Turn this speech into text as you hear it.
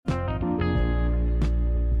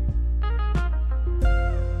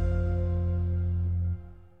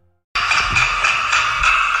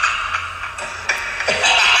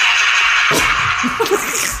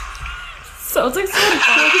sounds like someone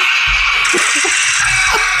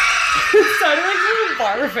it sounded like someone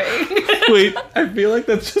barfing. Wait, I feel like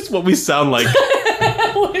that's just what we sound like.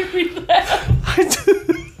 Why did we laugh?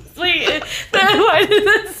 Wait, why did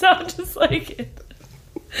that sound just like it?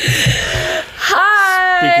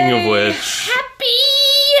 Hi! Speaking of which... Happy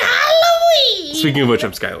Halloween! Speaking of which,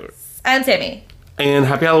 I'm Skylar. I'm Sammy. And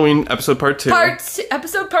Happy Halloween, episode part 2.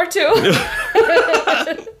 Episode part 2.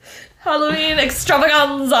 Halloween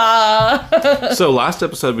extravaganza. So last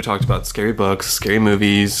episode we talked about scary books, scary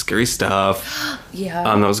movies, scary stuff. Yeah.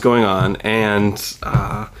 That was going on. And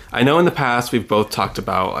I know in the past we've both talked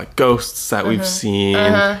about like ghosts that we've seen.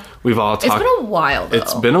 We've all talked. It's been a while though.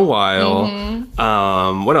 It's been a while.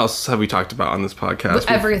 What else have we talked about on this podcast?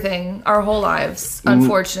 Everything. Our whole lives,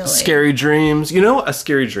 unfortunately. Scary dreams. You know a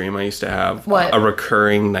scary dream I used to have? What? A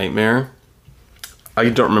recurring nightmare. I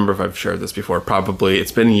don't remember if I've shared this before. Probably.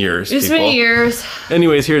 It's been years, It's been years.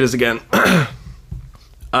 Anyways, here it is again. I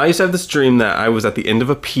used to have this dream that I was at the end of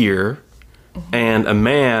a pier and a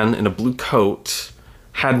man in a blue coat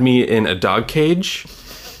had me in a dog cage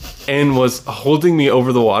and was holding me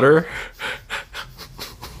over the water.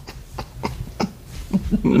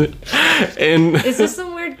 And Is this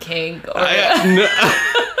some weird kink? Or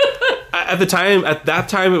at that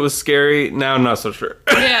time it was scary. Now I'm not so sure.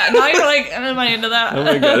 yeah, now you're like, am I into that? Oh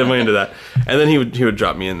my god, am I into that? And then he would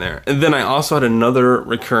drop me in there. And then I also had another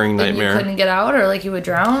recurring And nightmare. you couldn't get out, or like you would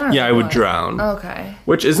drown? Or Yeah, I would what? drown. Okay.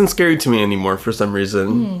 Which isn't scary to me anymore for some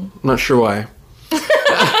reason. Not sure why.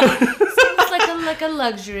 It's like a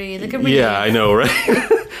luxury, like a relief. Yeah, I know, right?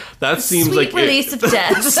 That seems Sweet like release of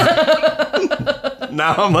death.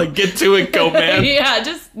 Now I'm like, get to it, go man. Yeah,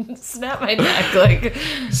 just snap my neck. Like,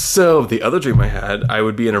 So the other dream I had, I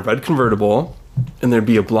would be in a red convertible, and there'd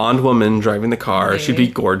be a blonde woman driving the car. Me. She'd be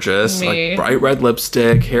gorgeous, Me. like bright red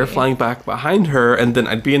lipstick, hair flying back behind her, and then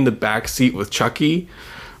I'd be in the back seat with Chucky,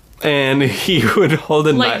 and he would hold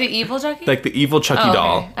a like knife, the evil Chucky? like the evil Chucky Oh,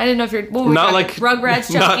 doll. okay. I didn't know if you're... What were we Not talking? like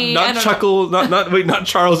Rugrats Chucky? I not don't know. not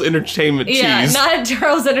Charles Entertainment Yeah, Cheese. not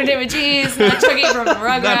Charles Entertainment Cheese, not Chucky from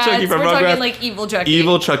Rugrats. Not Chucky from We're Rugrats. talking like evil Chucky.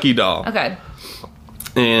 Evil Chucky doll. Okay.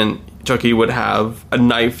 And Chucky would have a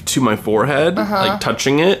knife to my forehead, like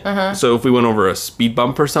touching it. So if we went over a speed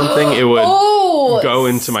bump or something, it would go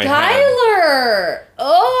into my head. Skylar!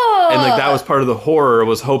 Oh! And like that was part of the horror,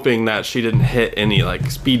 was hoping that she didn't hit any like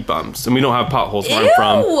speed bumps. And we don't have potholes where I'm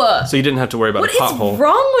from, so you didn't have to worry about What a pothole. is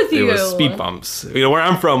wrong with you? It was speed bumps. You know, where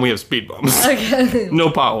I'm from, we have speed bumps. Okay. No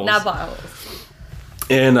potholes. Not potholes.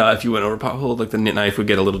 And if you went over a pothole, like the knife would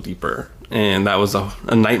get a little deeper. And that was a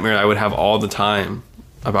nightmare I would have all the time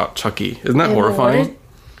about Chucky. Isn't that horrifying?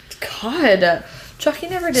 God. Chucky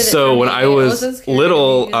never did it So for when me. I It was wasn't scary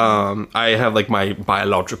little, to me. I had like my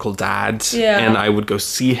biological dad, Yeah. and I would go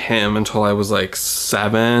see him until I was like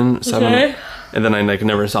seven, Okay. and then I like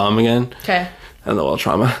never saw him again. Okay. And the little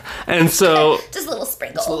trauma, and so Just a little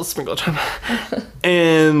sprinkle. a little sprinkle trauma.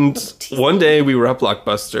 And one day we were at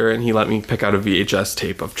Blockbuster, and he let me pick out a VHS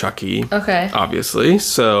tape of Chucky. Okay. Obviously,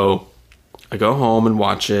 so I go home and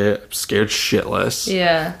watch it. I'm scared shitless.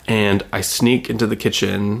 Yeah. And I sneak into the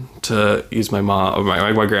kitchen to use my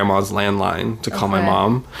grandma's landline to call my Okay.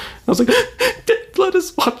 mom. I was like, let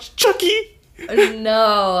us watch Chucky.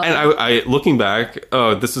 No. And I looking back,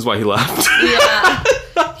 oh, this is why he left. Yeah.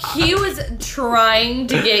 He was trying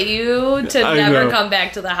to get you to I never know. come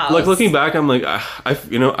back to the house. Like looking back, I'm like,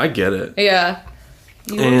 I get it. Yeah.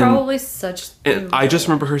 You were And- probably such... And I just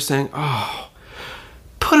remember her saying, oh,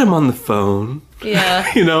 put him on the phone. Yeah.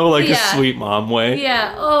 You know, like a Yeah. sweet mom way.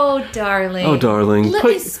 Yeah. Oh, darling. Oh, darling. Let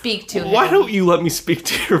me speak to him. Why don't you let me speak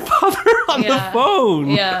to your father on Yeah. the phone?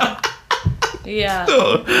 Yeah. Yeah.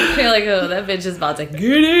 You're like, oh, that bitch is about to get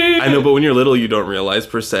it. I know, but when you're little, you don't realize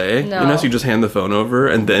per se. No. You know, so you just hand the phone over,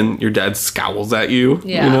 and then your dad scowls at you.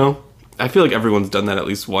 Yeah. You know, I feel like everyone's done that at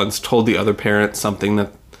least once. Told the other parent something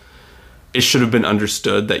that it should have been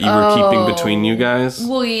understood that you were keeping between you guys.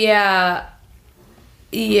 Well, yeah.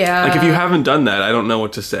 Yeah. Like if you haven't done that, I don't know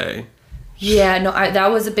what to say. Yeah, no,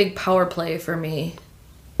 that was a big power play for me.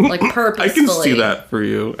 Like purposefully. I can see that for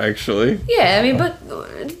you, actually. Yeah, I mean,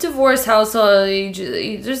 but divorce household,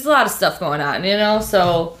 there's a lot of stuff going on, you know?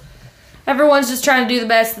 So everyone's just trying to do the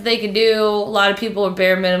best that they can do. A lot of people are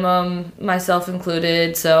bare minimum, myself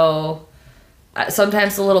included. So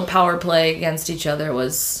sometimes the little power play against each other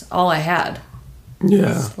was all I had.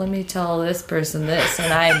 Yeah. Let me tell this person this,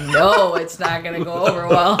 and I know it's not going to go over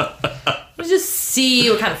well. You just see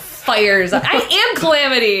what kind of fires. I am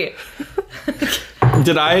Calamity.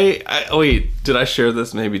 Did I share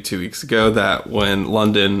this maybe 2 weeks ago that when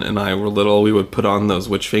London and I were little, we would put on those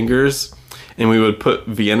witch fingers and we would put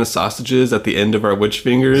Vienna sausages at the end of our witch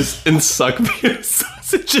fingers and suck Vienna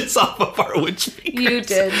sausages off of our witch fingers. You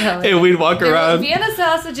did. And we'd walk around. Vienna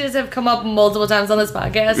sausages have come up multiple times on this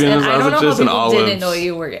podcast, Vienna and I don't know how sausages and people didn't olives. know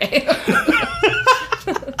you were gay.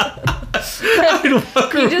 I'd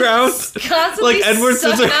walk around Constantly like Edward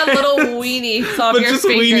sucking Scissorhands, on little weenies off but your just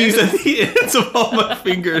fingers. weenies at the ends of all my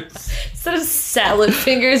fingers. Instead of salad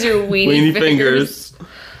fingers, your Weenie fingers.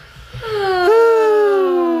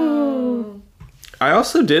 I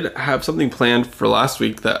also did have something planned for last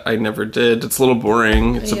week that I never did. It's a little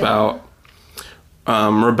boring. It's about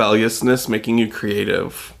rebelliousness making you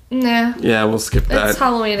creative. Nah. Yeah, we'll skip that. It's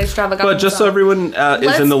Halloween extravaganza. But just so everyone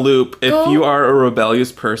is in the loop, if go- you are a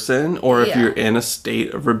rebellious person or if Yeah. you're in a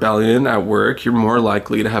state of rebellion at work, you're more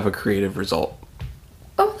likely to have a creative result.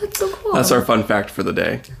 Oh, that's so cool. That's our fun fact for the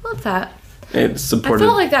day. Love that. It's I supported.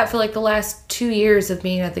 felt like that for like the last 2 years of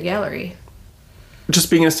being at the gallery.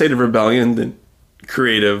 Just being in a state of rebellion, the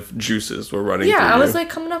creative juices were running through Yeah, I you. was like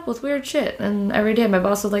coming up with weird shit, and every day my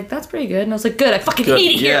boss was like, "That's pretty good," and I was like, "Good, I fucking Good,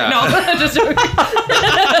 hate it here." yeah. No, I'm just joking.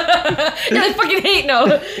 And I fucking hate no.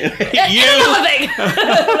 You. Another thing.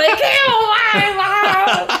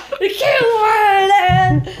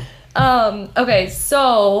 Okay,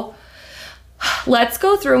 so let's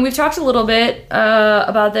go through, and we've talked a little bit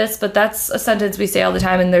about this, but that's a sentence we say all the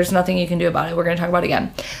time, and there's nothing you can do about it. We're going to talk about it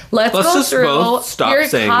again. Let's Let's go just through. both stop your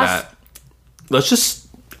saying that. Let's just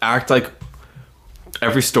act like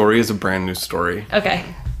every story is a brand new story. Okay.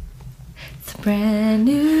 It's a brand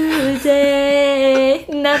new day.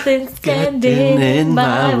 Nothing's standing in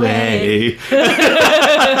my way.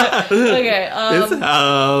 Okay. It's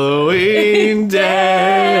Halloween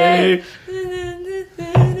day.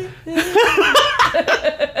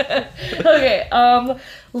 Okay.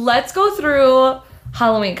 Let's go through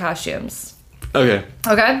Halloween costumes. Okay.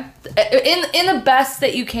 Okay. In the best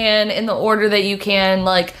that you can, in the order that you can,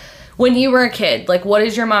 like when you were a kid, like what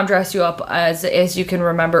does your mom dress you up as you can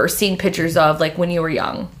remember, or seen pictures of like when you were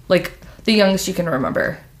young, like the youngest you can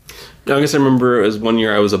remember. Youngest I remember is one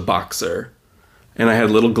year I was a boxer. And I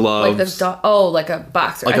had little gloves. Like the dog. Oh, like a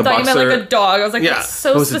boxer. Like I a thought you meant like boxer. a dog. I was like, Yeah, that's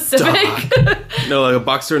so it was a specific. No, like a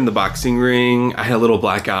boxer in the boxing ring. I had a little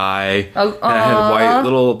black eye. Oh, and I had white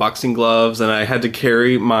little boxing gloves. And I had to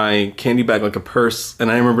carry my candy bag like a purse.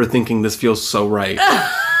 And I remember thinking, this feels so right.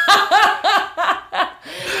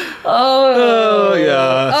 Oh,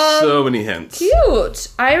 yeah. So many hints. Cute.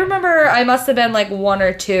 I remember I must have been like 1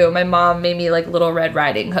 or 2. My mom made me like Little Red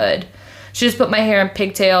Riding Hood. She just put my hair in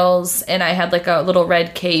pigtails, and I had like a little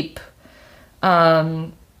red cape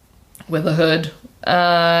with a hood.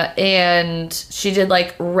 And she did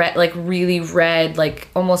like red, like really red, like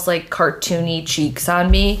almost like cartoony cheeks on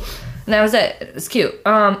me. And that was it. It was cute.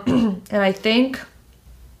 And I think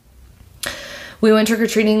we went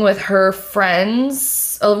trick-or-treating with her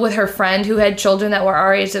friends, with her friend who had children that were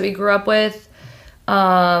our age that we grew up with.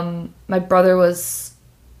 My brother was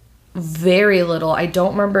very little. I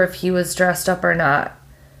don't remember if he was dressed up or not.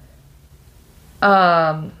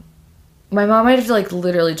 My mom might have like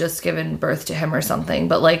literally just given birth to him or something,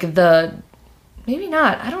 but like maybe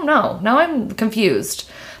not. I don't know. Now I'm confused.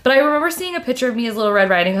 But I remember seeing a picture of me as Little Red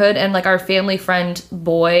Riding Hood, and like our family friend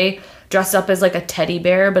boy dressed up as like a teddy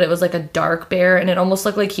bear, but it was like a dark bear, and it almost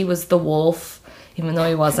looked like he was the wolf, even though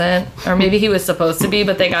he wasn't. Or maybe he was supposed to be,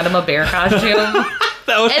 but they got him a bear costume.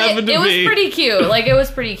 That would And happen to it was me. pretty cute. Like, it was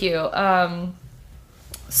pretty cute.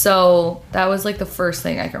 So that was like the first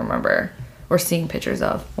thing I can remember or seeing pictures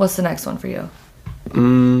of. What's the next one for you?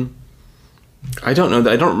 I don't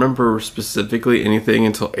know. I don't remember specifically anything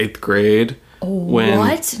until 8th grade.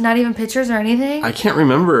 What? Not even pictures or anything? I can't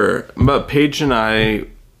remember. But Paige and I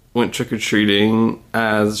went trick-or-treating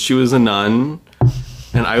as she was a nun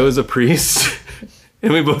and I was a priest.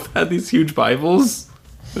 And we both had these huge Bibles.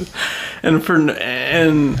 And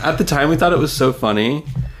at the time we thought it was so funny.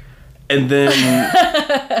 And then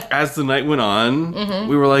as the night went on,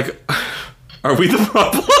 we were like, are we the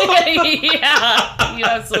problem? Yeah, you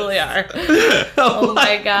absolutely are. Oh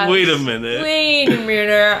my god. Wait a minute. Wait a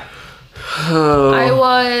minute. Oh. I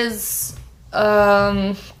was,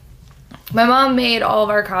 my mom made all of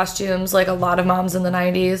our costumes, like a lot of moms in the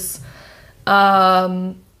 90s.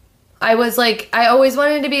 I was like, I always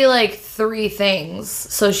wanted to be like 3 things.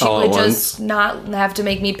 So she All at would just not have to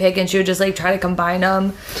make me pick, and she would just like try to combine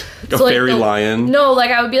them. A fairy lion. No, like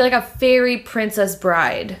I would be like a fairy princess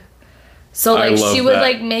bride. So I like love she would that.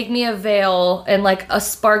 like make me a veil and like a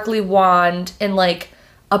sparkly wand and like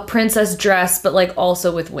a princess dress, but like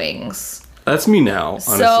also with wings. That's me now,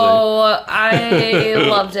 honestly. So I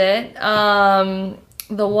loved it.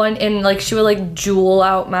 The one, and like she would like jewel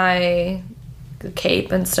out my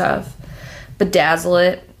cape and stuff.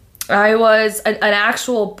 bedazzle it. I was an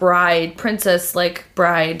actual bride, princess, like,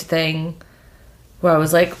 bride thing, where I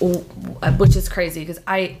was like, which is crazy, because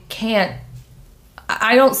I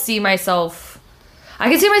don't see myself... I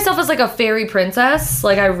can see myself as, like, a fairy princess.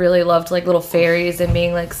 Like, I really loved, like, little fairies and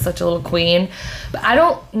being, like, such a little queen. But I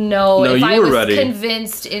don't know if I was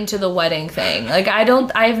convinced into the wedding thing. Like,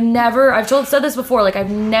 I've said this before, like, I've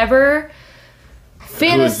never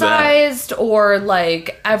fantasized or,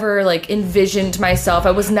 like, ever, like, envisioned myself.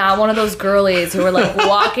 I was not one of those girlies who were, like,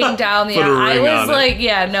 walking down the aisle. I was, like,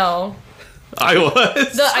 yeah, no. I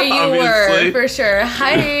was. You were, for sure.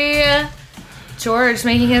 Hi, George,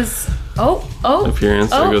 making his...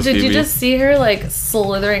 appearance. Did you just see her, like,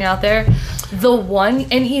 slithering out there? The one,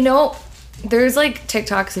 and you know, there's, like,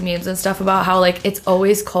 TikToks and memes and stuff about how, like, it's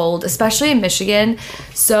always cold, especially in Michigan,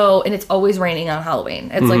 and it's always raining on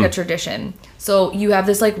Halloween. It's like a tradition. So you have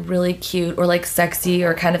this, like, really cute or, like, sexy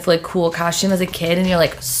or kind of, like, cool costume as a kid, and you're,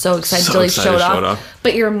 like, so excited to, like, show it off.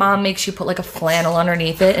 But your mom makes you put, like, a flannel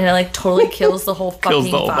underneath it, and it, like, totally kills the whole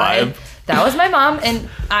fucking vibe. That was my mom, and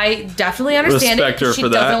I definitely understand Respect it. Her she for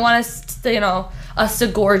doesn't want us to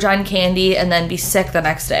gorge on candy and then be sick the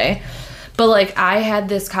next day. But, like, I had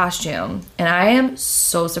this costume, and I am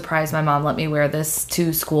so surprised my mom let me wear this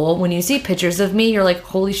to school. When you see pictures of me, you're like,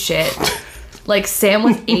 holy shit. Like, Sam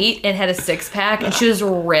was 8 and had a 6-pack, and she was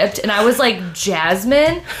ripped, and I was, like,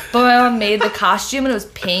 Jasmine, but my mom made the costume, and it was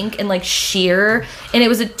pink and, like, sheer, and it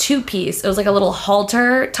was a 2-piece. It was, like, a little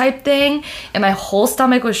halter type thing, and my whole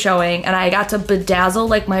stomach was showing, and I got to bedazzle,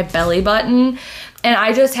 like, my belly button, and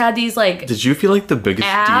I just had these, like... Did you feel like the biggest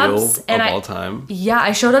abs, deal of all time? Yeah,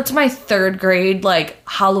 I showed up to my 3rd grade, like,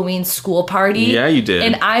 Halloween school party. Yeah, you did.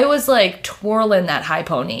 And I was, like, twirling that high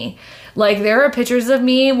pony. Like, there are pictures of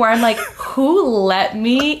me where I'm like, who let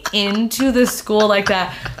me into the school like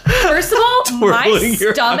that? First of all, my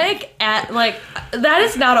stomach that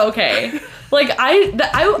is not okay. Like, I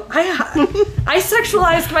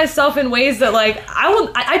sexualized myself in ways that, like,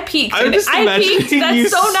 I peaked. I'm just imagining That's you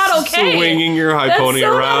so not okay. Swinging your high pony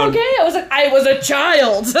around. That's so not okay. I was like, I was a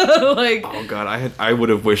child. Like, oh God, I would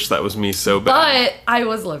have wished that was me so bad. But I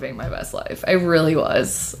was living my best life. I really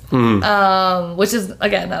was. Which is,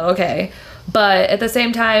 again, not okay. But at the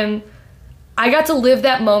same time, I got to live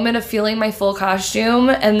that moment of feeling my full costume,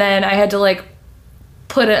 and then I had to, like,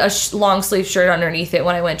 put a long sleeve shirt underneath it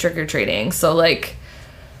when I went trick-or-treating. So, like,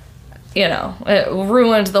 you know, it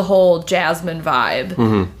ruined the whole Jasmine vibe.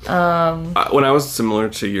 When I was similar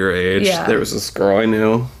to your age, there was this girl I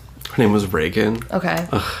knew. Her name was Reagan. Okay.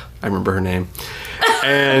 I remember her name.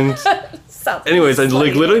 And anyways, I,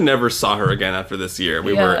 like, literally never saw her again after this year.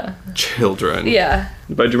 We were children. Yeah.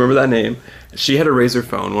 But do you remember that name? She had a Razr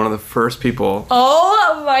phone, one of the first people.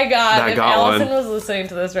 Oh my God. That if got Allison one. was listening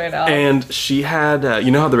to this right now. And she had,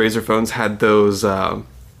 you know how the Razr phones had those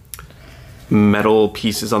metal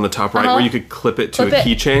pieces on the top right where you could clip it to a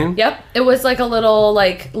keychain? Yep. It was like a little,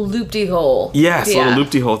 like, loop-de-hole. Yes, a little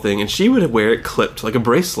loop-de-hole thing. And she would wear it clipped like a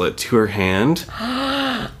bracelet to her hand.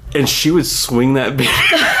 And she would swing that baby.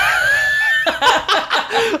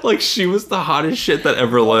 Like, she was the hottest shit that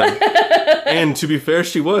ever lived. And to be fair,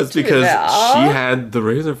 she was, because she had the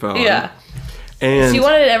Razr phone. Yeah. And she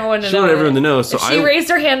wanted everyone to know. She wanted everyone to know. So if she raised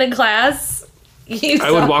her hand in class, I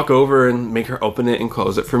would walk over and make her open it and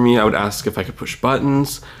close it for me. I would ask if I could push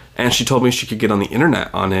buttons. And she told me she could get on the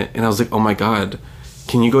internet on it. And I was like, oh my God,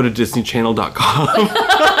 can you go to DisneyChannel.com?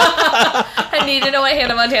 I need to know what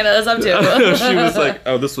Hannah Montana is up to. She was like,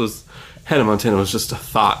 Hannah Montana was just a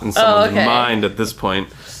thought in someone's mind at this point.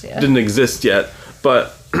 Yeah. Didn't exist yet.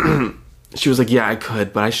 But she was like, yeah, I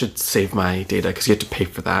could, but I should save my data because you have to pay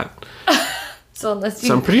for that. So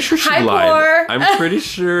I'm pretty sure she lied. I'm pretty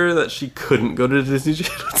sure that she couldn't go to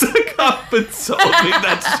DisneyChannel.com and told me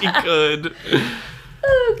that she could.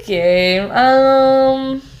 Okay.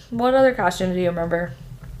 What other costume do you remember?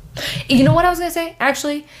 You know what I was gonna say,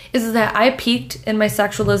 actually, is that I peaked in my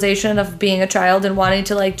sexualization of being a child and wanting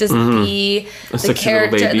to, like, just be the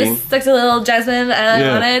character, the sexy little Jasmine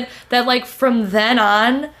I wanted. That, like, from then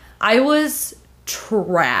on, I was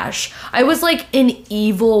trash. I was like an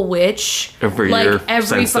evil witch. Every year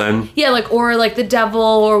since then. Yeah, like, or like the devil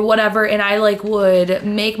or whatever, and I, like, would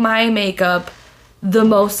make my makeup the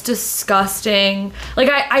most disgusting. Like,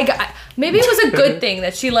 I maybe it was a good thing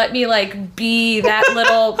that she let me, like, be that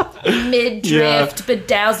little mid-drift,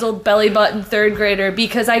 bedazzled belly button 3rd grader,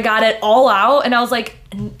 because I got it all out, and I was like,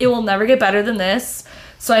 it will never get better than this,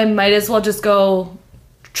 so I might as well just go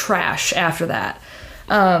trash after that.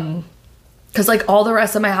 Because, like, all the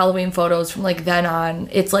rest of my Halloween photos from, like, then on,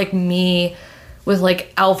 it's, like, me with,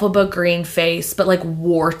 like, alphaba green face, but, like,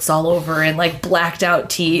 warts all over and, like, blacked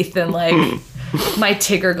out teeth and, like... my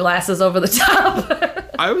Tigger glasses over the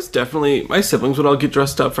top. I was definitely, my siblings would all get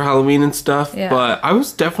dressed up for Halloween and stuff, Yeah. but I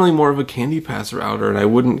was definitely more of a candy passer outer, and I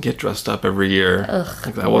wouldn't get dressed up every year.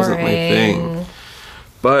 Like, that wasn't my thing.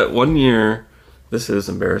 But one year, this is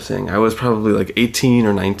embarrassing, I was probably like 18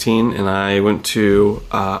 or 19, and I went to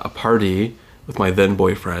a party with my then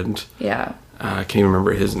boyfriend. Yeah. I can't even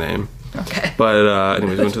remember his name. Okay. But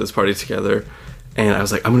anyways, we went to this party together, and I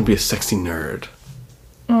was like, I'm gonna be a sexy nerd.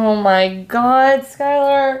 Oh my God,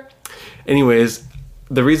 Skylar. Anyways,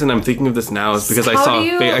 the reason I'm thinking of this now is because I How saw do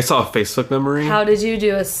you- I saw a Facebook memory. How did you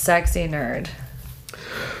do a sexy nerd?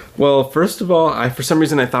 Well, first of all, for some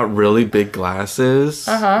reason I thought really big glasses,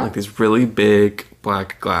 like these really big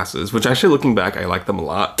black glasses, which actually looking back, I like them a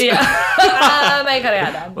lot. Yeah. I could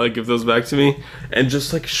have had them. Like, give those back to me. And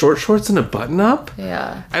just like short shorts and a button up.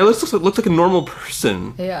 Yeah. I looked like a normal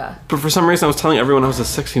person. Yeah. But for some reason I was telling everyone I was a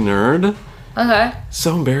sexy nerd. Okay.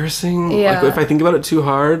 So embarrassing. Yeah. Like, if I think about it too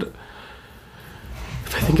hard,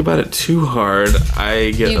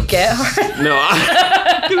 I get You get hard? No,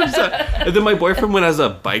 I get upset. And then my boyfriend went as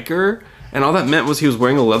a biker, and all that meant was he was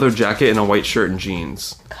wearing a leather jacket and a white shirt and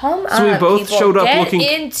jeans. Come on, So we both people. showed up Get looking-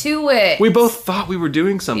 into it. We both thought we were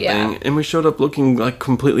doing something, Yeah. and we showed up looking like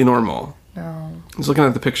completely normal. No. I was looking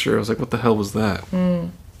at the picture. I was like, what the hell was that?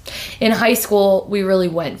 In high school, we really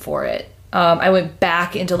went for it. I went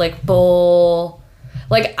back into like full.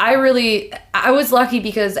 Like, I was lucky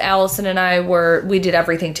because Allison and we did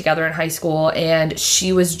everything together in high school, and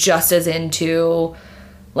she was just as into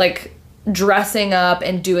like dressing up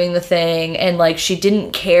and doing the thing, and like she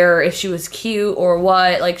didn't care if she was cute or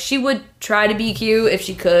what. Like, she would try to be cute if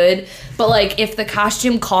she could, but like if the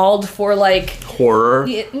costume called for like Horror.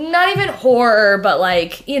 not even horror, but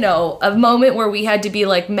like, you know, a moment where we had to be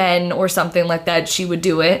like men or something like that, she would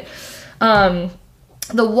do it.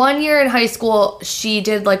 The one year in high school, she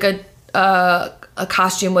did like a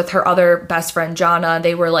costume with her other best friend, Jana.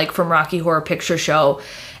 They were like from Rocky Horror Picture Show.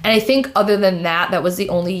 And I think other than that was the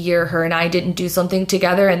only year her and I didn't do something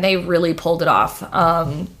together, and they really pulled it off.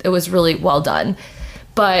 It was really well done.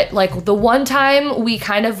 But like the one time we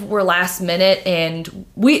kind of were last minute, and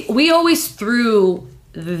we always threw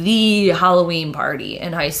the Halloween party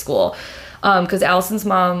in high school. Because Allison's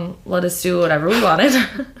mom let us do whatever we wanted.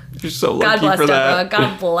 You're so God lucky bless for Deborah. that.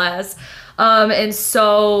 God bless. And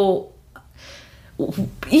so,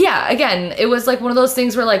 yeah, again, it was like one of those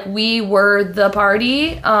things where like we were the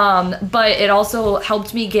party, but it also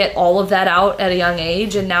helped me get all of that out at a young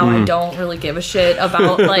age, and now I don't really give a shit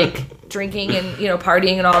about like drinking and, you know,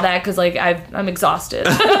 partying and all that, because like I'm exhausted.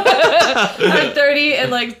 I'm 30,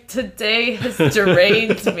 and like today has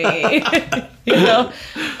deranged me. You know.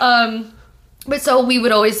 But so we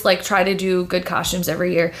would always like try to do good costumes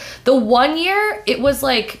every year. The one year it was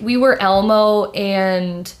like we were Elmo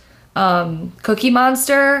and Cookie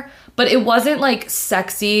Monster, but it wasn't like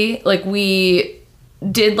sexy. Like we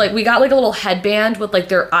got like a little headband with like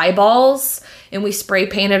their eyeballs, and we spray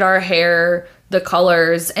painted our hair the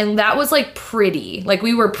colors, and that was like pretty. Like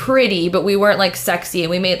we were pretty, but we weren't like sexy.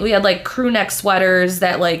 And we had like crew neck sweaters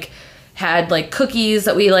that like had like cookies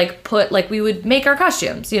that we like put, like we would make our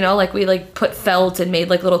costumes, you know, like we like put felt and made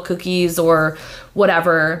like little cookies or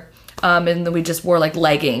whatever, and then we just wore like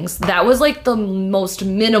leggings. That was like the most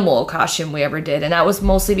minimal costume we ever did, and that was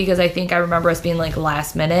mostly because I think I remember us being like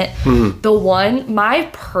last minute. My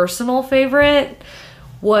personal favorite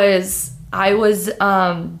was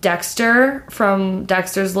Dexter from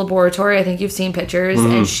Dexter's Laboratory. I think you've seen pictures,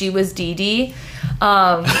 and she was Dee Dee.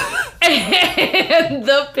 And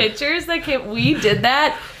the pictures we did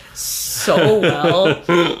that so well.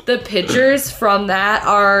 The pictures from that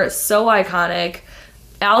are so iconic.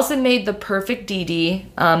 Allison made the perfect Dee Dee.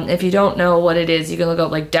 If you don't know what it is, you can look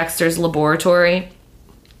up like Dexter's Laboratory.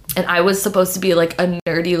 And I was supposed to be like a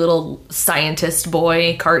nerdy little scientist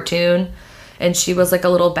boy cartoon, and she was like a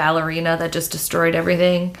little ballerina that just destroyed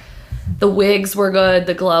everything. The wigs were good,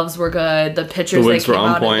 the gloves were good, the pictures that came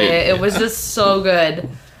out of it was just so good.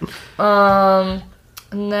 And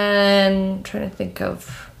then I'm trying to think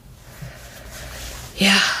of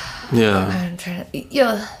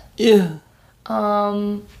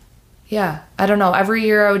I don't know. Every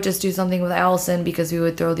year I would just do something with Allison, because we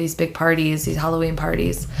would throw these big parties, these Halloween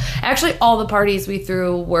parties. Actually, all the parties we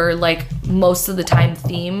threw were like most of the time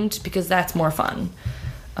themed, because that's more fun.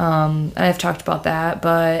 And I've talked about that,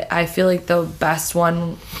 but I feel like the best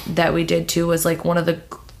one that we did too was like one of the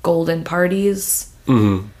golden parties.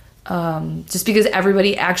 Just because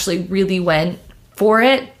everybody actually really went for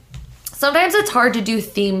it. Sometimes it's hard to do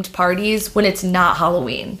themed parties when it's not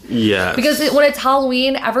Halloween. Yeah. Because when it's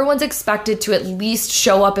Halloween, everyone's expected to at least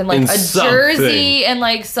show up in like In a something. jersey and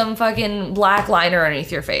like some fucking black liner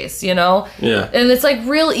underneath your face, you know? Yeah. And it's like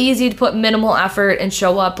real easy to put minimal effort and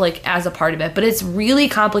show up like as a part of it. But it's really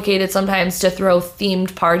complicated sometimes to throw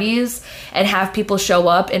themed parties and have people show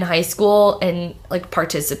up in high school and like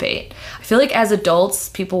participate. I feel like as adults,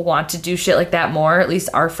 people want to do shit like that more. At least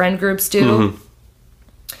our friend groups do. Mm-hmm.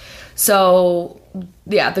 So,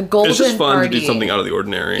 yeah, the golden It's just fun party. to do something out of the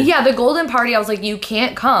ordinary. Yeah, the golden party, I was like, you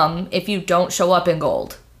can't come if you don't show up in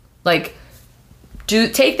gold. Like,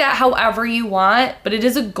 take that however you want, but it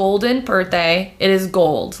is a golden birthday. It is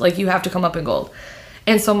gold. Like, you have to come up in gold.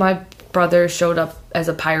 And so my brother showed up as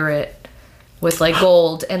a pirate with like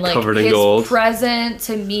gold, and like Covered in his gold. present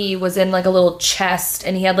to me was in like a little chest,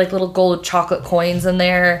 and he had like little gold chocolate coins in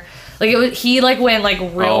there. Like he like went like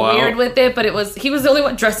real wow. weird with it, but he was the only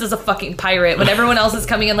one dressed as a fucking pirate when everyone else is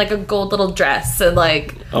coming in like a gold little dress and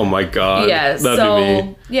like Oh my god. yeah. That'd be So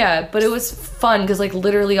me. yeah, but it was fun because like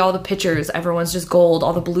literally all the pictures, everyone's just gold.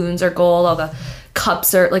 All the balloons are gold. All the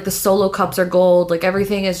cups are like the solo cups are gold. Like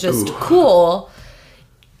everything is just cool.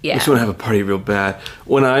 Yeah. I just want to have a party real bad.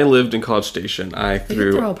 When I lived in College Station, I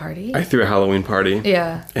threw throw a party? I threw a Halloween party.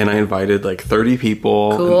 Yeah. And I invited like 30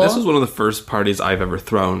 people. Cool. And this was one of the first parties I've ever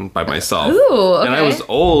thrown by myself. Ooh, okay. And I was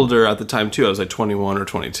older at the time too. I was like 21 or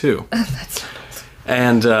 22. That's not old.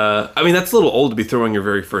 And I mean, that's a little old to be throwing your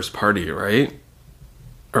very first party, right?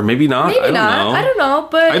 Or maybe not. Maybe I don't not. know. I don't know,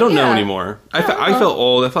 but I don't know yeah. anymore. I felt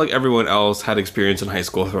old. I felt like everyone else had experience in high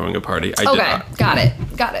school throwing a party. I did Okay, not.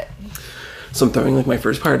 got it. So I'm throwing like my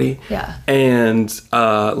first party. Yeah. And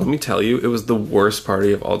let me tell you, it was the worst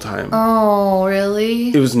party of all time. Oh, really?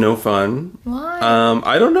 It was no fun. Why?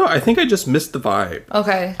 I don't know. I think I just missed the vibe.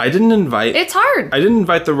 Okay. I didn't invite. It's hard. I didn't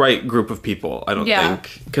invite the right group of people. I don't Yeah.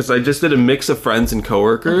 think, because I just did a mix of friends and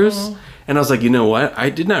coworkers, and I was like, you know what? I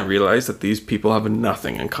did not realize that these people have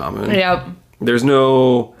nothing in common. Yep. There's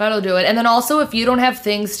no That'll do it. And then also, if you don't have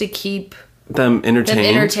things to keep them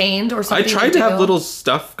entertained. or I something, tried to have little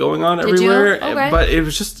stuff going on you? everywhere, Okay. but it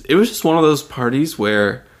was just one of those parties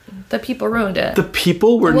where The people ruined it. the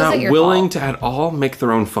people were It not wasn't your willing fault. to at all make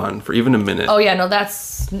their own fun for even a minute. Oh yeah, no,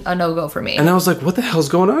 that's a no-go for me. And I was like, what the hell's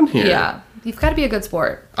going on here? Yeah. You've got to be a good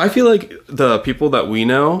sport. I feel like the people that we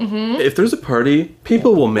know, if there's a party,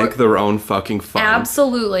 people will make their own fucking fun.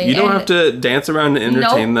 Absolutely. You don't And- have to dance around and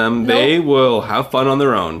entertain Nope, them. nope. They will have fun on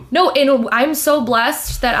their own. No, and I'm so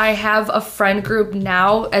blessed that I have a friend group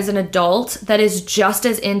now as an adult that is just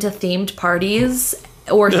as into themed parties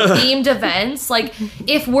or themed events. Like,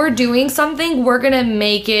 if we're doing something, we're going to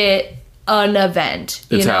make it an event,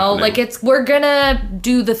 you It's know? happening. Like, we're going to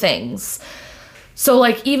do the things. So,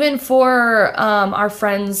 like, even for our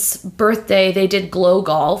friend's birthday, they did glow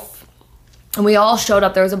golf. And we all showed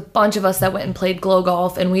up. There was a bunch of us that went and played glow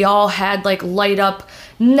golf. And we all had, like, light up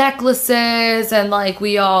necklaces. And, like,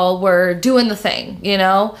 we all were doing the thing, you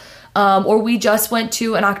know? Or we just went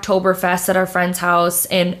to an Oktoberfest at our friend's house.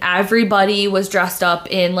 And everybody was dressed up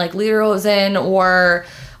in, like, Lederhosen or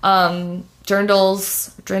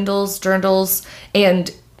dirndls.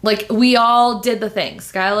 And... like, we all did the thing.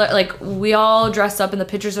 Skylar, like, we all dressed up and the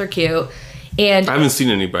pictures are cute. And I haven't seen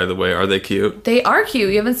any, by the way. Are they cute? they are cute.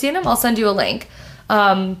 You haven't seen them? I'll send you a link.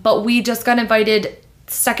 But we just got invited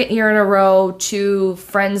second year in a row to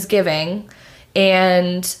Friendsgiving.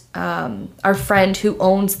 And our friend who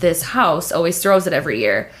owns this house always throws it every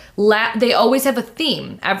year. They always have a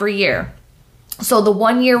theme every year. So the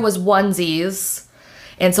one year was onesies.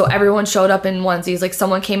 And so everyone showed up in onesies. Like,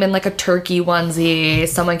 someone came in like a turkey onesie.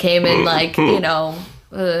 Someone came in like, you know,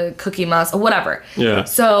 Cookie Monster, whatever. Yeah.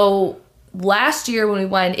 So last year when we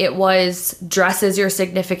went, it was dress as your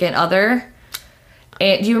significant other.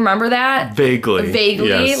 And do you remember that? Vaguely.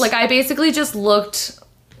 Yes. Like, I basically just looked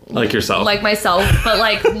Like yourself. like myself, but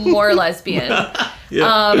like more lesbian.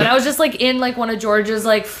 Yeah. And I was just like in like one of George's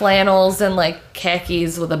like flannels and like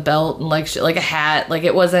khakis with a belt and like like a hat. Like,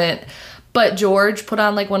 it wasn't. But George put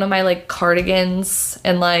on like one of my like cardigans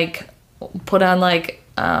and like put on like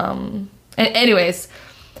anyways,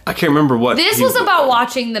 I can't remember what this was about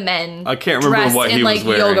watching the men. I can't remember dressed what he in was like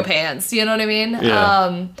wearing. yoga pants. You know what I mean?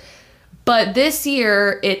 Yeah. But this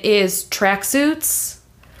year it is tracksuits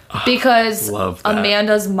because love that.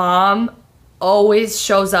 Amanda's mom always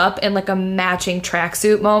shows up in like a matching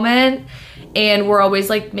tracksuit moment. And we're always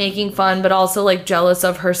like making fun, but also like jealous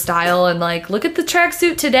of her style and like, look at the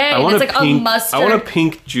tracksuit today. I And want it's a like pink, a mustard. I want a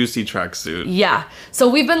pink juicy tracksuit. Yeah. So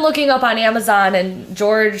we've been looking up on Amazon and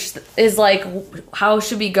George is like, how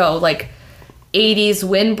should we go? Like 80s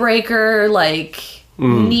windbreaker, like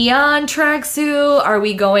neon tracksuit? Are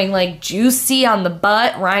we going like juicy on the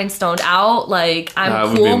butt, rhinestoned out? Like That I'm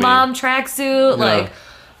would be cool me. mom tracksuit? Yeah. Like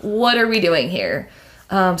what are we doing here?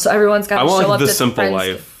 So everyone's got I to show want like up the to Simple friends-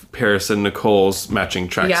 Life, Paris and Nicole's matching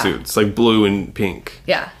tracksuits, like blue and pink.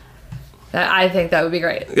 Yeah. I think that would be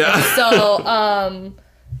great. Yeah. So,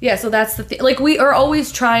 yeah, so that's the thing. Like, we are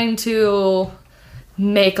always trying to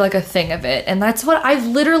make, like, a thing of it. And that's what I've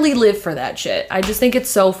literally lived for that shit. I just think it's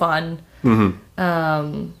so fun.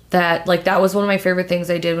 That, like, that was one of my favorite things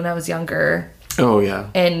I did when I was younger. Oh yeah,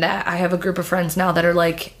 And that I have a group of friends now that are,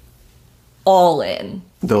 like, all in.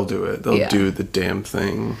 they'll do it. They'll Yeah. do the damn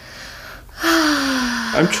thing.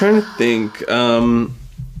 I'm trying to think.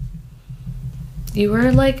 You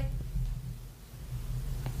were, like,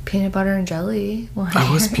 peanut butter and jelly.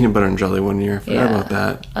 I was peanut butter and jelly one year. I forgot Yeah. about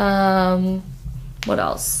that. What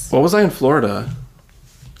else? What was I in Florida?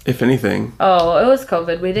 If anything, Oh, it was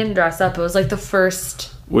COVID. We didn't dress up. It was, like, the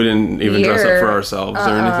first... we didn't even dress up year. for ourselves or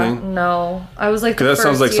anything. No, I was like. Because that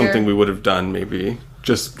sounds like something we would have done. Maybe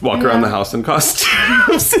just walk around the house in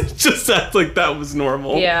costumes. Just act like that was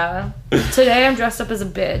normal. Yeah. Today I'm dressed up as a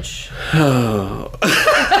bitch.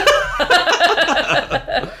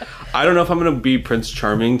 I don't know if I'm gonna be Prince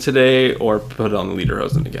Charming today or put on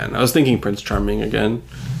Lederhosen again. I was thinking Prince Charming again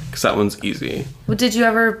because that one's easy. Well, did you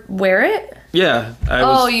ever wear it? Yeah, I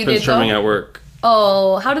Oh, was you Prince did Charming go? at work.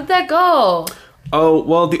 Oh, how did that go? Oh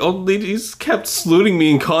well, the old ladies kept saluting me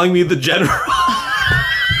and calling me the general.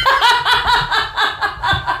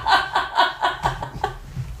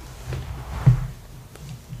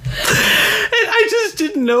 I just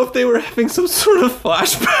didn't know if they were having some sort of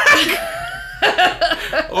flashback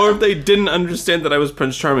or if they didn't understand that I was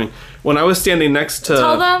Prince Charming. When I was standing next to...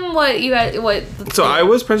 Tell them what you had. What? So I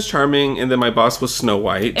was Prince Charming and then my boss was Snow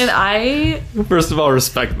White. And I. First of all,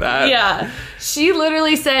 respect that. Yeah. She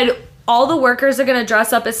literally said all the workers are gonna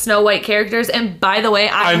dress up as Snow White characters, and by the way,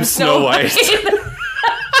 I'm Snow White.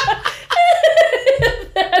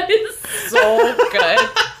 That is so good.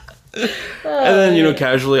 And then, you know,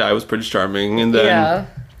 casually I was Prince Charming and then Yeah.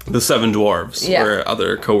 the Seven Dwarves Yeah. were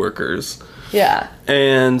other coworkers. Yeah.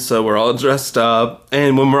 And so we're all dressed up,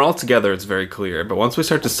 and when we're all together, it's very clear. But once we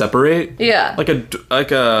start to separate, Yeah.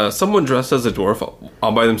 like a someone dressed as a dwarf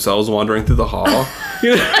all by themselves wandering through the hall.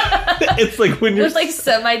 You know, it's like when you're There's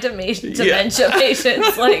like dementia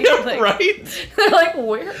patients, like right. they're like,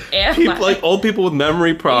 where am I? People like old people with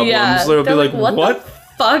memory problems. Yeah, They'll be they're like, what what? the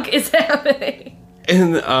fuck is happening?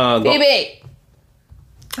 And Baby,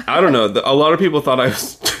 I don't know. A lot of people thought I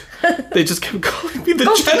was. They just kept calling me the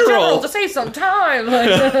go to the general. general to save some time.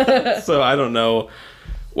 Like, So I don't know.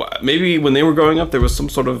 Maybe when they were growing up, there was some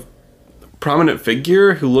sort of prominent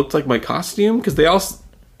figure who looked like my costume because they all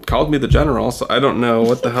called me the general. So I don't know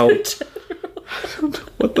what the hell.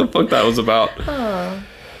 What the fuck that was about.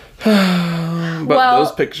 But Well-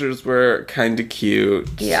 those pictures were kind of cute.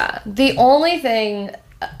 yeah. The only thing,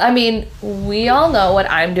 I mean, we all know what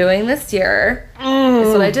I'm doing this year.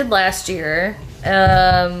 It's what I did last year.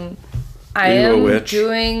 I you a am witch?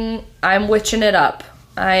 I'm witching it up.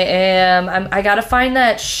 I gotta find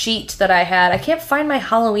that sheet that I had. I can't find my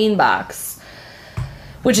Halloween box,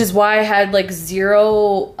 which is why I had like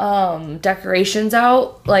 0 decorations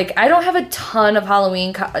out. Like, I don't have a ton of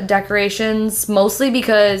Halloween decorations, mostly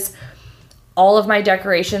because all of my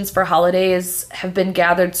decorations for holidays have been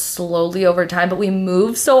gathered slowly over time, but we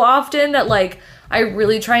move so often that like I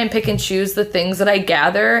really try and pick and choose the things that I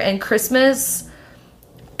gather, and Christmas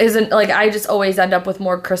isn't like, I just always end up with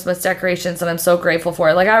more Christmas decorations, and I'm so grateful for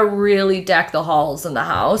it. Like, I really deck the halls in the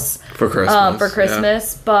house For Christmas. for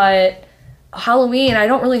Christmas, but Halloween I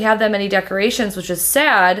don't really have that many decorations, which is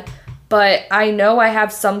sad, but I know I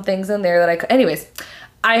have some things in there that anyways,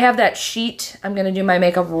 I have that sheet. I'm gonna do my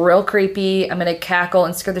makeup real creepy. I'm gonna cackle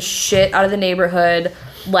and scare the shit out of the neighborhood.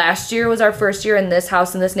 Last year was our first year, and this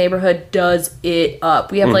house in this neighborhood does it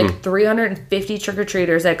up. We have like 350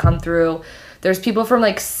 trick-or-treaters that come through. There's people from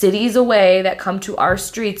like cities away that come to our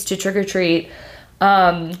streets to trick-or-treat.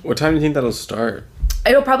 What time do you think that'll start?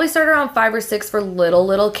 It'll probably start around 5 or 6 for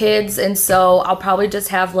little kids, and so I'll probably just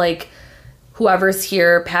have like whoever's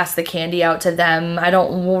here pass the candy out to them. I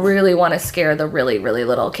don't really want to scare the really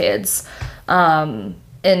little kids.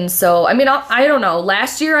 And so, I mean, I don't know.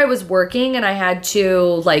 Last year I was working and I had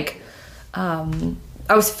to like, I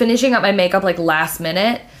was finishing up my makeup like last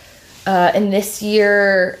minute. And this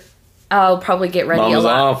year I'll probably get ready Mom was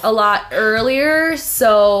off. a lot earlier.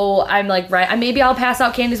 So I'm like, right, maybe I'll pass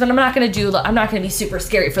out candies, but I'm not going to be super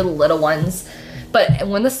scary for the little ones. But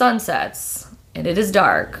when the sun sets and it is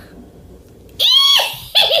dark,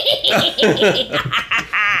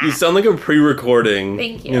 You sound like a pre-recording.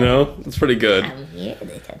 Thank you. You know? It's pretty good. I'm here,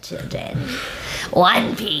 little children.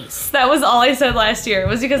 One Piece. That was all I said last year. It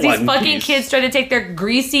was because these One fucking Piece. kids tried to take their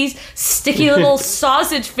greasy, sticky little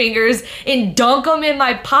sausage fingers and dunk them in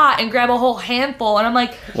my pot and grab a whole handful. And I'm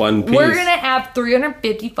like, One Piece. we're gonna have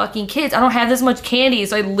 350 fucking kids. I don't have this much candy,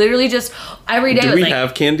 so I literally just every day. Do was we like,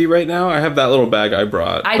 have candy right now? I have that little bag I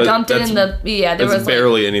brought. I but dumped it in the there That's was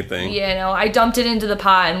barely anything. Yeah, no, I dumped it into the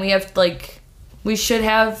pot, and we have like. We should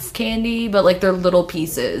have candy, but like they're little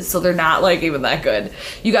pieces, so they're not like even that good.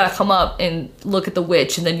 You gotta come up and look at the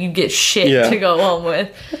witch, and then you get shit to go home with.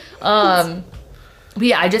 But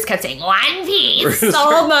yeah, I just kept saying One Piece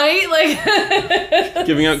all night, like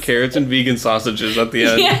Giving out carrots and vegan sausages at the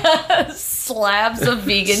end. yeah, slabs of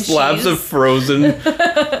vegan Slabs cheese. of frozen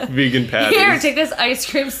vegan patties. Here, take this ice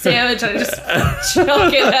cream sandwich, and I just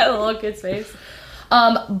chuck it at the little kid's face.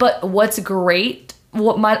 But what's great?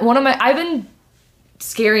 I've been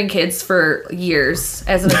scaring kids for years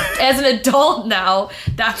as an adult now.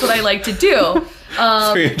 That's what I like to do.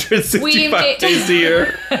 365 days a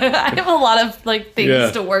year. I have a lot of like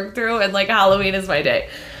things to work through, and like Halloween is my day.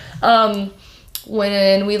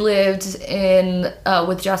 When we lived in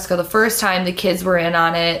with Jessica the first time, the kids were in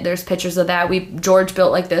on it. There's pictures of that. George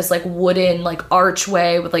built like this like wooden like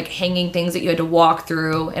archway with like hanging things that you had to walk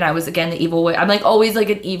through, and I was again the evil witch. I'm like always like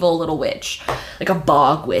an evil little witch, like a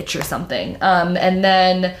bog witch or something. And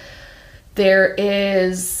then there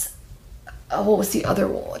is what was the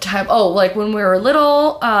other time? Oh, like when we were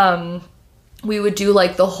little, we would do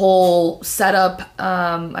like the whole setup.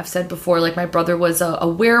 I've said before, like my brother was a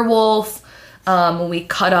werewolf. When we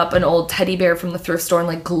cut up an old teddy bear from the thrift store and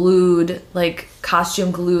like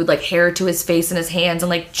costume glued like hair to his face and his hands and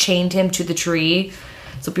like chained him to the tree.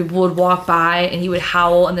 So people would walk by and he would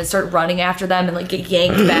howl and then start running after them and like get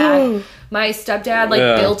yanked back. My stepdad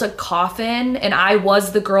built a coffin, and I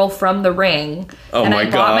was the girl from The Ring. Oh and my I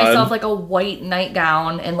bought God. myself like a white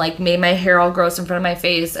nightgown and like made my hair all gross in front of my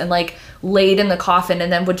face and like laid in the coffin,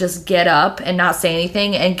 and then would just get up and not say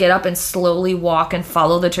anything and get up and slowly walk and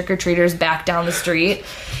follow the trick-or-treaters back down the street.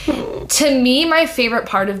 To me, my favorite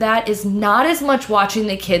part of that is not as much watching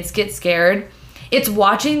the kids get scared. It's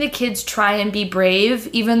watching the kids try and be brave,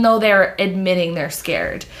 even though they're admitting they're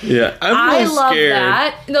scared. Yeah, I really love scared.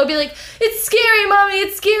 that. And they'll be like, "It's scary, mommy.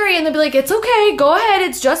 It's scary," and they'll be like, "It's okay. Go ahead.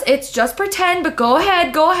 It's just pretend. But go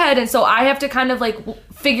ahead." And so I have to kind of like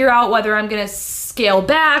figure out whether I'm gonna scale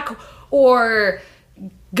back or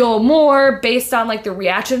go more based on like the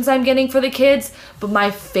reactions I'm getting for the kids. But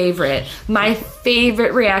my favorite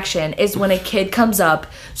reaction is when a kid comes up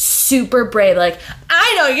super brave, like,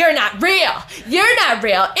 "I know you're not real. You're not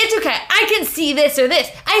real. It's okay. I can see this or this.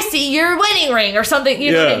 I see your wedding ring," or something.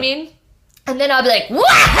 You know what I mean? And then I'll be like,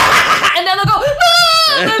 "Wah!" And then they'll go,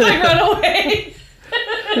 "Ah!" And then like run away.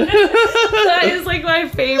 That is like my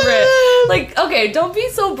favorite. Like, okay, don't be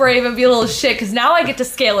so brave and be a little shit, because now I get to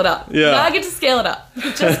scale it up. Yeah. Now I get to scale it up.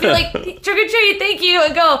 Just be like, "Trick or treat, thank you,"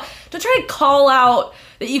 and go. Don't try to call out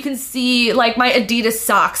that you can see like my Adidas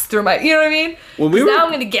socks through my, you know what I mean? Now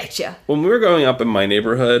I'm gonna get you. When we were growing up in my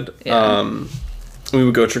neighborhood, we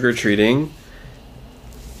would go trick or treating.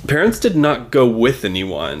 Parents did not go with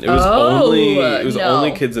anyone. It was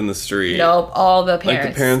only kids in the street. Nope, all the parents.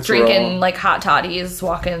 Like the parents were drinking all- like hot toddies,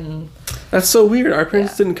 walking. That's so weird. Our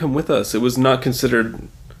parents didn't come with us. It was not considered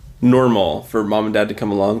normal for mom and dad to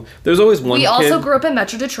come along. There's always one We kid. also grew up in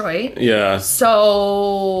Metro Detroit. Yeah.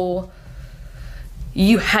 So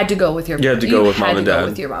you had to go with your. You had to go with mom and Go dad.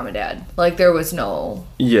 with your mom and dad. Like there was no.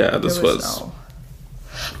 Yeah, this there was. no.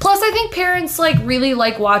 Plus, I think parents like really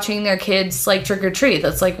like watching their kids like trick or treat.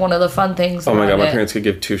 That's like one of the fun things. Oh my god, around my it. parents could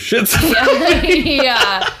give two shits.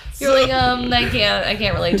 Yeah. You're like, I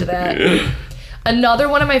can't relate to that. Another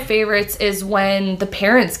one of my favorites is when the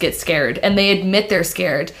parents get scared and they admit they're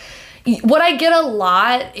scared. What I get a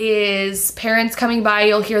lot is parents coming by,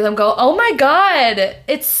 you'll hear them go, "Oh my god,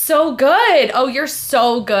 it's so good. Oh, you're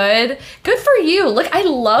so good. Good for you. Look, I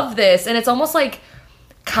love this." And it's almost like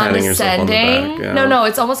Patting yourself on the back, condescending. yeah. No,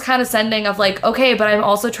 it's almost condescending of like, okay, but I'm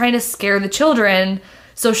also trying to scare the children,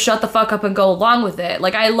 so shut the fuck up and go along with it.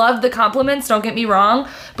 Like I love the compliments, don't get me wrong,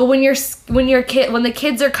 but when the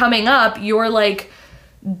kids are coming up, you're like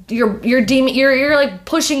you're like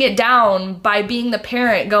pushing it down by being the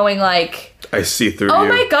parent going like, I see through "Oh you.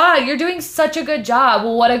 my god, you're doing such a good job.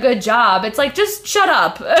 Well, what a good job." It's like, just shut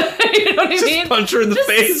up. You know what I mean? Punch her in the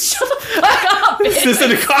face. Shut the fuck up. Is this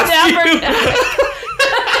in a Snap her costume? neck.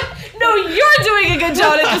 No, you're doing a good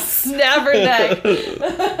job at just snap her neck.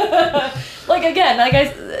 Like again, like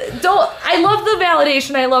I love the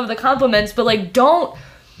validation, I love the compliments, but like don't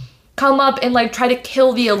come up and like try to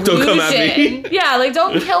kill the illusion. Don't come at me. Yeah, like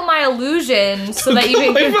don't kill my illusion so that you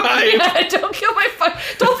kill can. my vibe. Yeah, don't kill my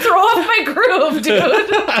vibe. Don't throw off my groove,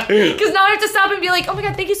 dude. Because now I have to stop and be like, oh my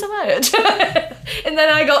god, thank you so much. And then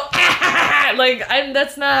I go, ah! Like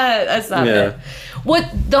that's not it. What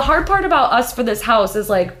the hard part about us for this house is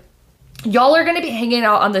like, y'all are gonna be hanging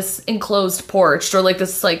out on this enclosed porch or like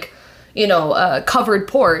this like, covered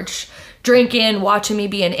porch, drinking, watching me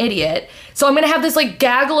be an idiot. So I'm gonna have this like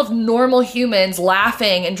gaggle of normal humans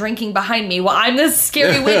laughing and drinking behind me while I'm this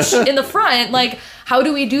scary witch in the front. Like, how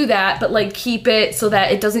do we do that? But like keep it so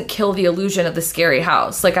that it doesn't kill the illusion of the scary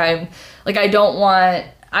house. I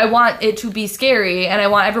want it to be scary and I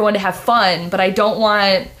want everyone to have fun, but I don't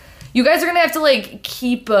want. You guys are gonna have to like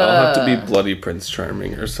keep. I'll have to be bloody Prince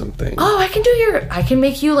Charming or something. Oh, I can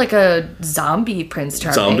make you like a zombie Prince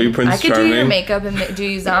Charming. Zombie Prince Charming. I could do your makeup and do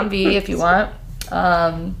you zombie if you want.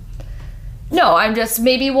 No, I'm just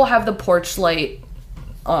maybe we'll have the porch light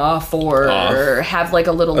off or have like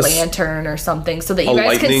a little lantern or something so that you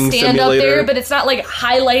guys can stand up there, but it's not like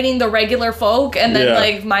highlighting the regular folk and then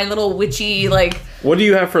like my little witchy like. What do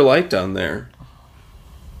you have for light down there?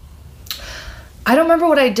 I don't remember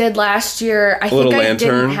what I did last year. I think I lantern.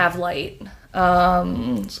 didn't have light. I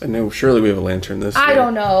know, surely we have a lantern this year. I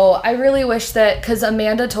don't know. I really wish that, because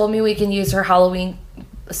Amanda told me we can use her Halloween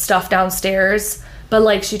stuff downstairs, but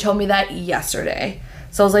like she told me that yesterday.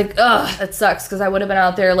 So I was like, ugh, that sucks, because I would have been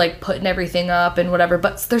out there like putting everything up and whatever.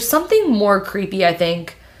 But there's something more creepy, I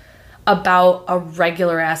think, about a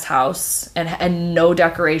regular ass house and no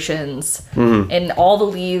decorations and all the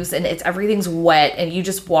leaves and everything's wet and you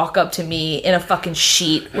just walk up to me in a fucking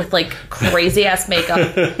sheet with like crazy ass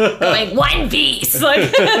makeup going One Piece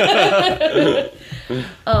like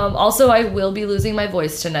also I will be losing my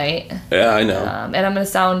voice tonight. Yeah, I know. And I'm gonna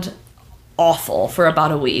sound awful for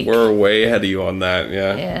about a week. We're way ahead of you on that.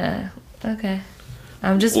 Yeah, okay.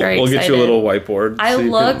 I'm just very excited. We'll get you a little whiteboard. I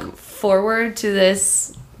look forward to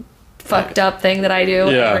this fucked up thing that I do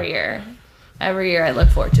every year. Every year I look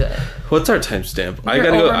forward to it. What's our timestamp? I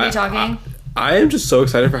gotta go. Me talking? I am just so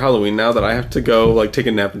excited for Halloween now that I have to go like take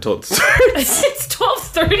a nap until it starts. It's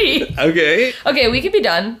 12:30. Okay, we can be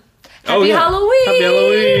done. Happy Halloween! Happy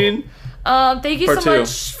Halloween! Thank you so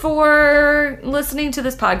much for listening to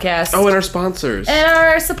this podcast. Oh, and our sponsors. And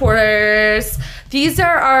our supporters. These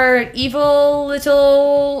are our evil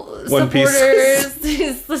little One supporters.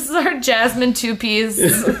 This is our Jasmine 2-piece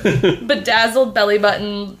bedazzled belly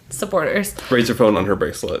button supporters. Razor phone on her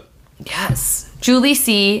bracelet. Yes. Julie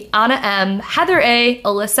C, Anna M, Heather A,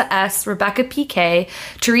 Alyssa S, Rebecca PK,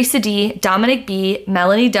 Teresa D, Dominic B,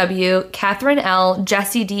 Melanie W, Catherine L,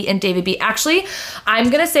 Jesse D, and David B. Actually, I'm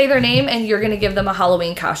going to say their name and you're going to give them a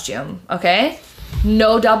Halloween costume, okay?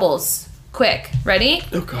 No doubles. Quick. Ready?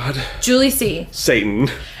 Oh, God. Julie C. Satan.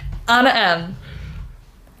 Anna M.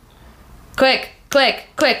 Quick.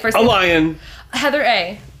 First a lion. Heather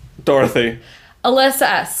A. Dorothy. Alyssa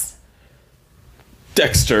S.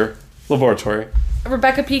 Dexter. Laboratory.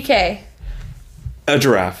 Rebecca PK. A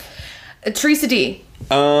giraffe. Teresa D.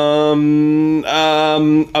 A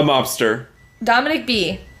mobster. Dominic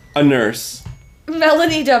B. A nurse.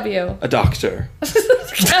 Melanie W. A doctor.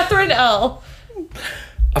 Catherine L.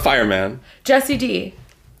 A fireman. Jesse D.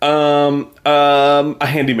 A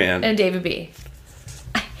handyman. And David B.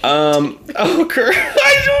 Ogre.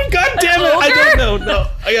 God damn it! I don't know. No,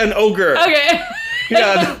 an ogre. Okay.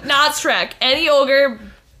 Yeah. Not Shrek. Any ogre,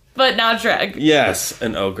 but not Shrek. Yes,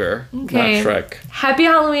 an ogre. Okay. Not Shrek. Happy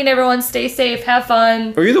Halloween, everyone. Stay safe. Have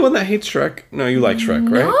fun. Are you the one that hates Shrek? No, you like Shrek,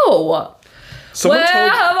 right? No. Where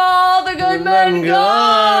have all the good men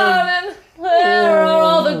gone? And where are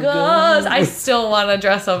all the goods? I still want to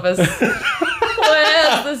dress up as...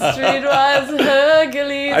 Where's the streetwise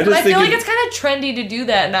Hercules? I feel like it's kind of trendy to do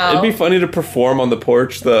that now. It'd be funny to perform on the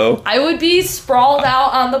porch, though. I would be sprawled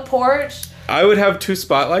out on the porch. I would have 2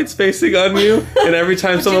 spotlights facing on you, and every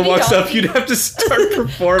time someone walks up, you'd have to start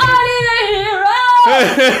performing. I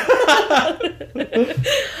need a hero!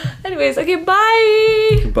 Anyways, okay,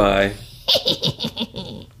 bye! Bye.